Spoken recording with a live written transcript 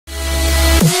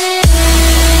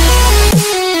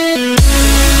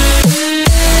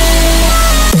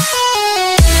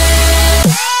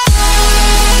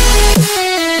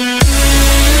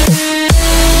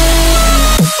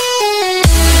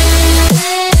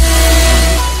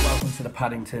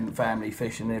Paddington Family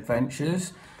Fishing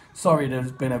Adventures. Sorry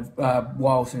there's been a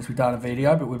while since we've done a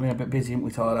video, but we've been a bit busy, haven't we,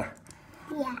 Tyler?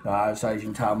 Yeah. So as you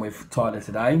can tell, I'm with Tyler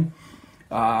today.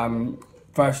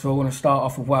 First of all, I want to start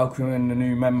off with welcoming the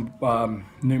new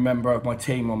member of my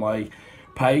team on my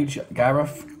page,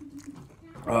 Gareth.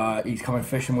 He's coming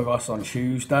fishing with us on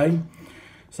Tuesday,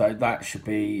 so that should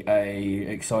be a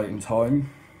exciting time.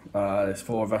 There's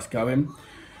 4 of us going.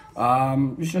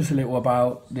 It's just a little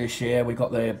about this year. We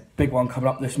got the big one coming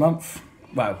up this month.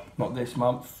 Well, not this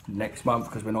month, next month,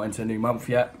 because we're not into a new month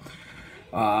yet.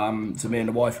 So me and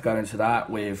the wife are going to that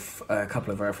with a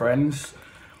couple of our friends.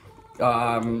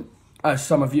 As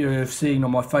some of you have seen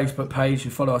on my Facebook page,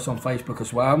 you follow us on Facebook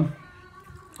as well,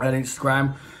 and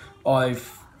Instagram.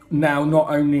 I've now, not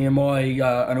only am I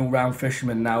an all-round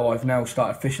fisherman now, I've now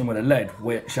started fishing with a lead,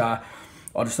 which I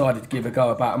decided to give a go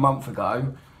about a month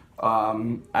ago.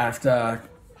 After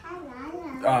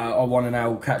I want to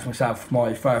now catch myself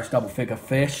my first double-figure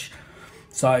fish,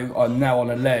 so I'm now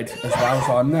on a lead as well.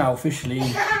 So I'm now officially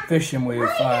fishing with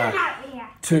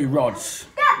 2 rods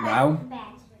now.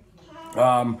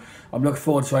 I'm looking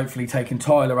forward to hopefully taking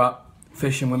Tyler up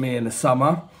fishing with me in the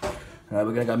summer. We're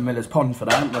going to go to Miller's Pond for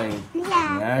that, aren't we?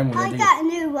 Yeah, I got a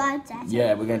new rod.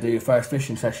 Yeah, we're going to do your first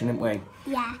fishing session, aren't we?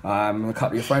 Yeah. A couple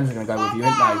of your friends are going to go with you,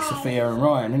 aren't they? Sophia and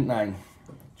Ryan, aren't they?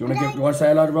 Do you want to say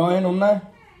hello to Ryan on there?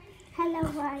 Hello,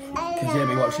 Ryan. Because he'll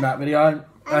be watching that video.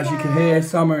 As you can hear,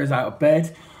 Summer is out of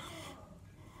bed.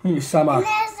 I think it's Summer.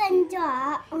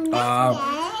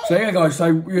 So yeah, guys.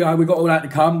 So we've got all that to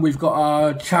come. We've got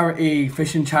our charity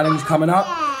fishing challenge coming up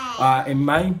in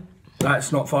May.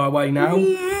 That's not far away now.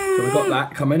 So we've got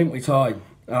that coming, haven't we, Ty?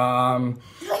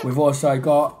 We've also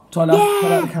got Tyler.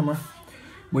 Hold out the camera.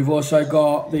 We've also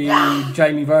got the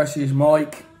Jamie versus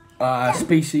Mike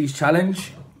species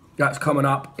challenge. That's coming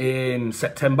up in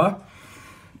September.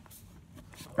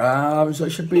 So it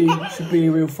should be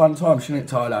a real fun time, shouldn't it,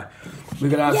 Tyler? We're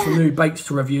gonna have some new baits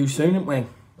to review soon, aren't we?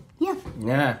 Yeah.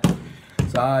 Yeah.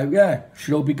 So yeah,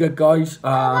 should all be good, guys.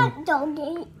 I got a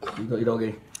doggy. You got your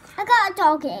doggy. I got a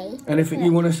doggy. Anything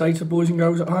you want to say to boys and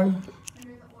girls at home?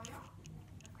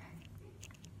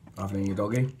 Other than your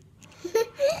doggy.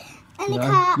 And the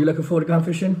car. You looking forward to going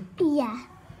fishing? Yeah.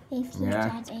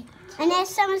 Yeah. And there's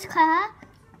someone's car.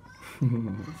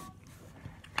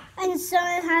 And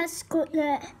someone has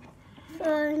scooter.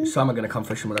 Some are going to come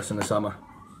fishing with us in the summer.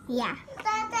 Yeah.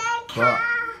 Right.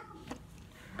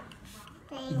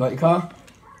 You got your car?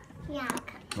 Yeah.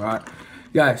 Right.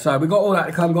 Yeah, so we got all that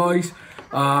to come, guys.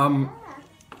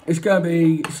 It's going to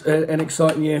be an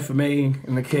exciting year for me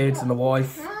and the kids and the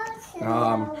wife. Like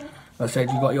I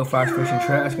said, you got your first fishing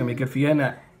trip. It's going to be good for you, isn't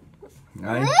it?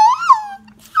 Eh?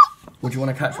 What do you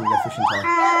want to catch when you go fishing time?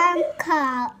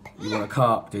 Carp. You want a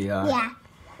carp, do you? Yeah.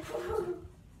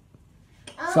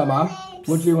 Summer,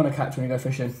 what do you want to catch when you go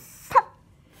fishing?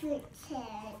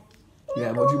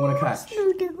 Yeah, what do you want to catch?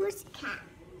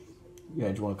 Yeah,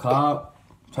 do you want a carp?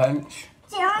 Tench?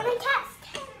 Do you want to catch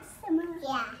tench?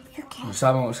 Yeah. Okay.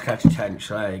 Someone wants to catch a tench,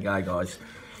 so there you go, guys.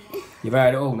 You've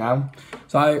heard it all now.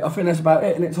 So I think that's about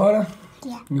it, isn't it, Tyler?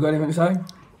 Yeah. You got anything to say?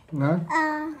 No?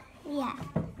 Yeah.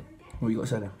 What you got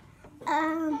to say then?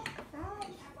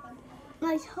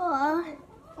 My tour.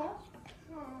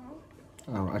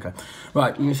 Oh, okay.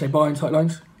 Right, you going to say bye in tight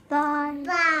lines? Bye.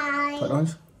 Bye. Tight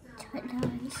lines? Tight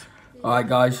lines. Alright,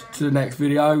 guys, to the next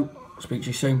video. Speak to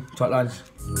you soon. Tight lines.